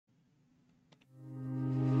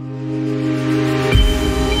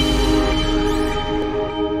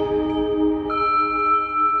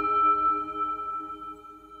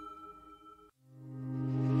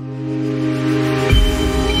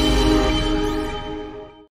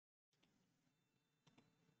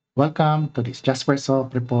Welcome to this Just for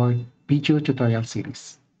Solve report video tutorial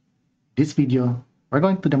series. This video, we're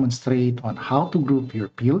going to demonstrate on how to group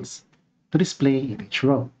your fields to display in each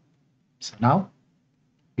row. So now,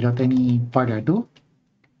 without any further ado,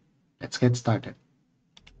 let's get started.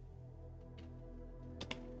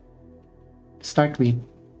 Start with,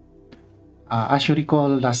 as you recall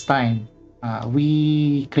last time,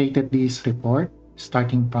 we created this report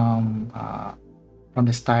starting from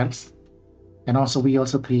the styles. And also we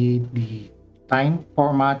also create the time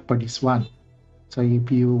format for this one. So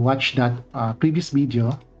if you watch that previous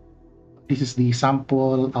video, this is the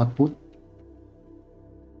sample output.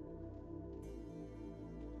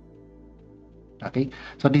 Okay,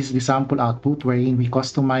 so this is the sample output wherein we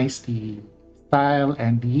customize the style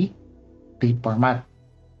and the date format.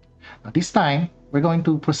 Now this time, we're going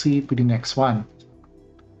to proceed with the next one.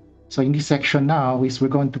 So in this section now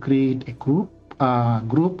we're going to create a group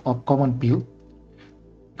of common field.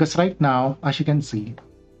 Because right now, as you can see,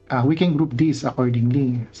 we can group this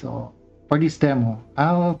accordingly. So for this demo,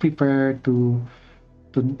 I'll prepare to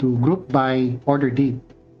group by order date.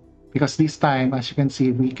 Because this time, as you can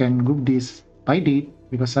see, we can group this by date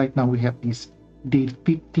because right now we have this date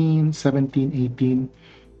 15, 17, 18,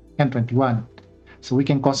 and 21. So we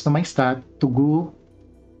can customize that to group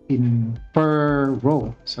in per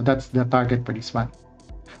row. So that's the target for this one.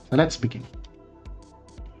 So let's begin.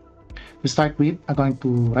 To start with, I'm going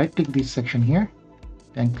to right click this section here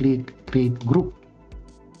and click create group.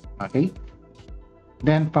 Okay,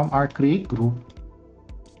 then from our create group,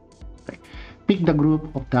 pick the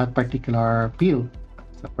group of that particular field.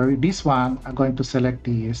 So for this one, I'm going to select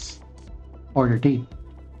this order date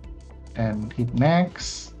and hit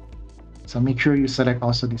next. So make sure you select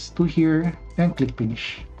also these two here and click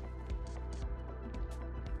finish.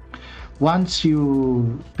 Once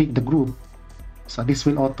you pick the group, so this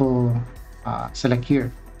will auto select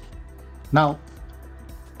here. Now,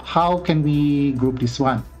 how can we group this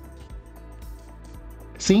one?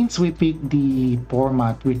 Since we pick the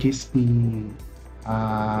format, which is the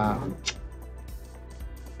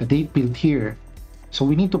date field here, so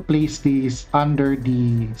we need to place this under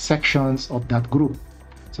the sections of that group.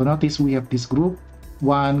 So notice we have this group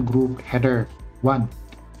 1, group header 1,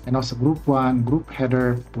 and also group 1, group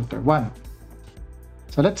header footer 1.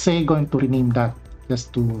 So let's say going to rename that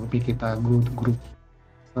just to make it a good group.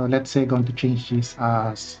 So let's say going to change this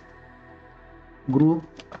as group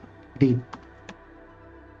date.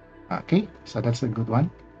 Okay, so that's a good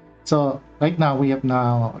one. So right now we have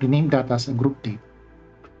now renamed that as a group date.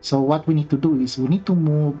 So what we need to do is we need to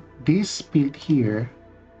move this field here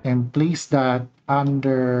and place that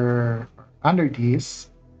under this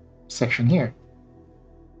section here.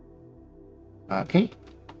 Okay.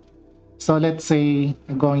 So let's say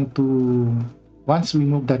I'm going to, once we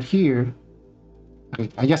move that here,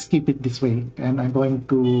 okay, I just keep it this way and I'm going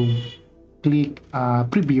to click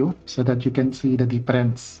preview so that you can see the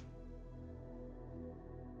difference.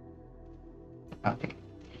 Okay.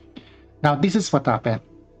 Now this is what happened.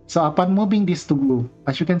 So upon moving this to group,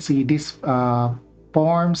 as you can see, this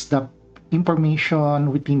forms the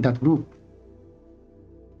information within that group.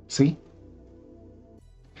 See?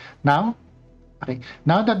 Now, okay,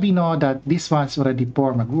 now that we know that this one's already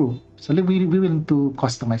form a group, so we will need to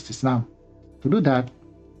customize this now. To do that,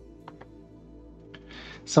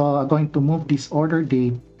 so I'm going to move this order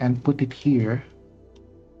date and put it here.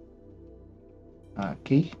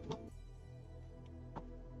 Okay.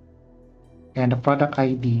 And the product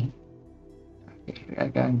ID, okay,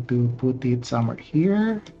 I'm going to put it somewhere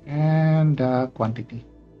here, and quantity.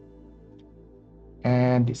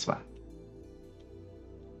 And this one.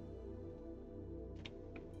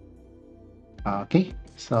 Okay,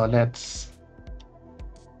 so let's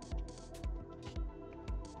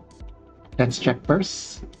check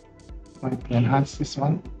first. I want to enhance this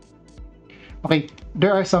one. Okay,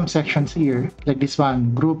 there are some sections here, like this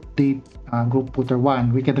one, group date, group footer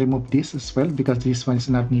 1. We can remove this as well because this one is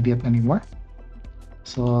not needed anymore.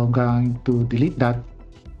 So I'm going to delete that.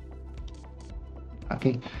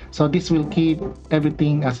 Okay, so this will keep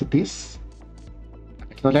everything as it is.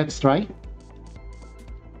 So let's try.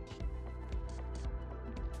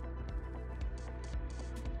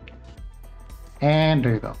 And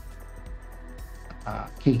there you go.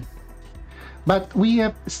 Okay, but we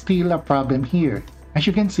have still a problem here. As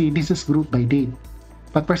you can see, this is group by date,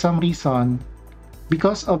 but for some reason,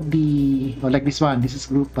 because of the, like this one, this is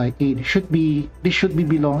group by age, this should be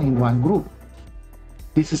belong in one group.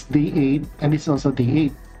 This is day 8 and this is also day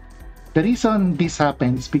 8. The reason this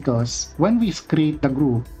happens because when we create the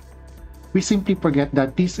group, we simply forget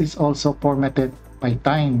that this is also formatted by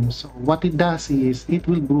time. So what it does is it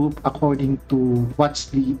will group according to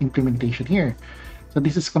what's the implementation here. So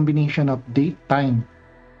this is combination of date, time.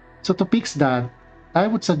 So to fix that, I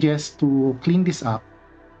would suggest to clean this up.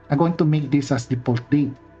 I'm going to make this as default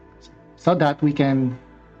date so that we can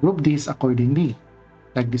group this accordingly,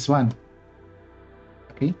 like this one.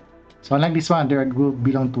 Okay, so unlike this one, there are group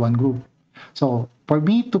belong to one group. So for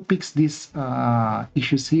me to fix these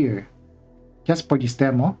issues here, just for this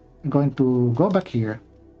demo, I'm going to go back here,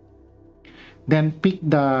 then pick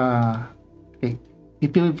the, okay,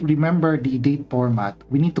 if you remember the date format,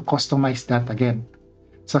 we need to customize that again.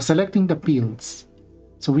 So selecting the fields,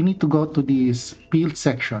 so we need to go to this field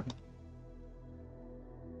section,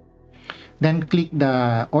 then click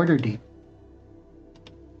the order date.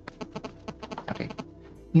 Okay,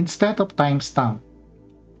 instead of timestamp,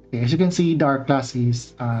 okay, as you can see, our class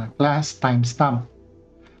is class timestamp.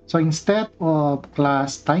 So instead of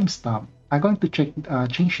class timestamp, I'm going to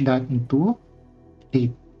change that into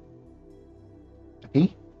date.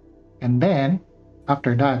 Okay, and then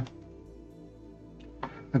after that,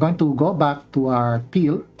 I'm going to go back to our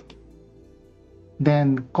field,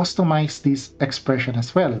 then customize this expression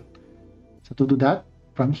as well. So to do that,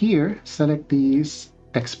 from here, select this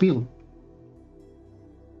text field.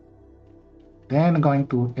 Then I'm going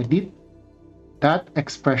to edit that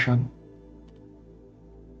expression.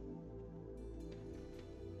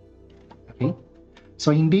 Okay,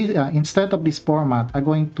 so in this, instead of this format, I'm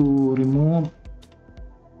going to remove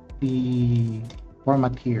the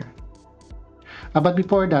format here. But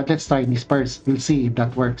before that, let's try this first. We'll see if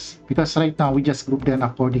that works. Because right now, we just group them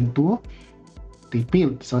according to the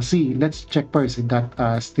field. So see, let's check first if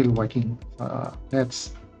that still working.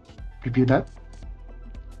 Let's review that.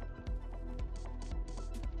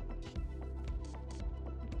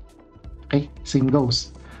 Okay, same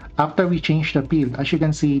goes. After we change the field, as you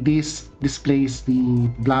can see, this displays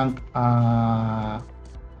the blank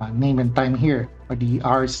name and time here, or the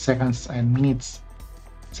hours, seconds, and minutes.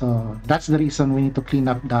 So that's the reason we need to clean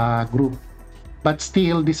up the group. But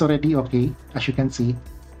still, this already okay. As you can see,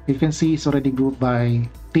 it's already grouped by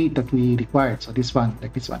date that we required. So this one,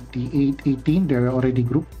 like this one, the 8/18, they're already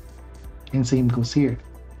grouped. And same goes here.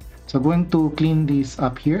 So going to clean this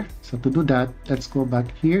up here. So to do that, let's go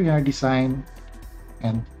back here in our design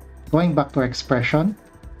and going back to our expression.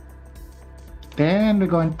 Then we're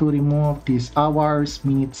going to remove these hours,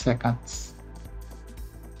 minutes, seconds.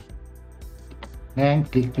 And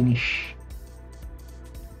click finish.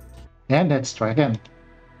 And let's try again.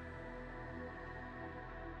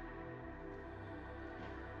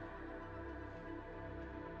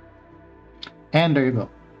 And there you go.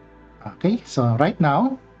 Okay, so right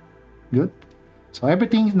now, good. So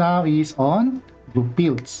everything now is on group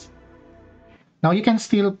fields. Now you can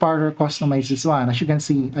still further customize this one. As you can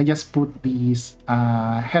see, I just put these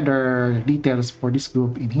header details for this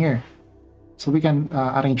group in here. So we can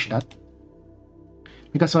arrange that.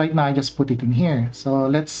 Because right now I just put it in here. So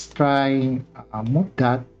let's try move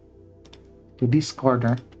that to this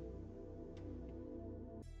corner.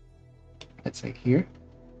 Let's say here.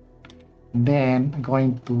 And then I'm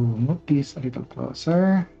going to move this a little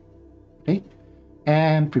closer. Okay.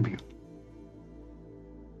 And preview.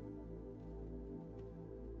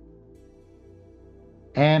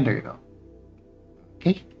 And there you go.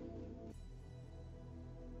 Okay.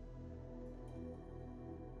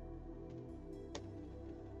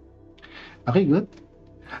 Okay, good.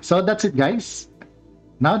 So that's it, guys.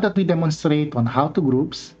 Now that we demonstrate on how to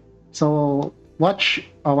groups, so watch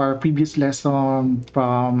our previous lesson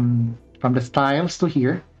from the styles to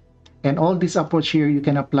here, and all this approach here you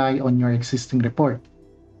can apply on your existing report.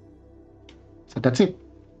 So that's it.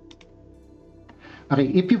 Okay,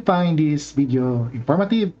 if you find this video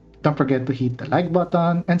informative, don't forget to hit the like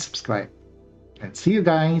button and subscribe. And see you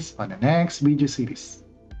guys on the next video series.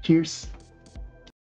 Cheers!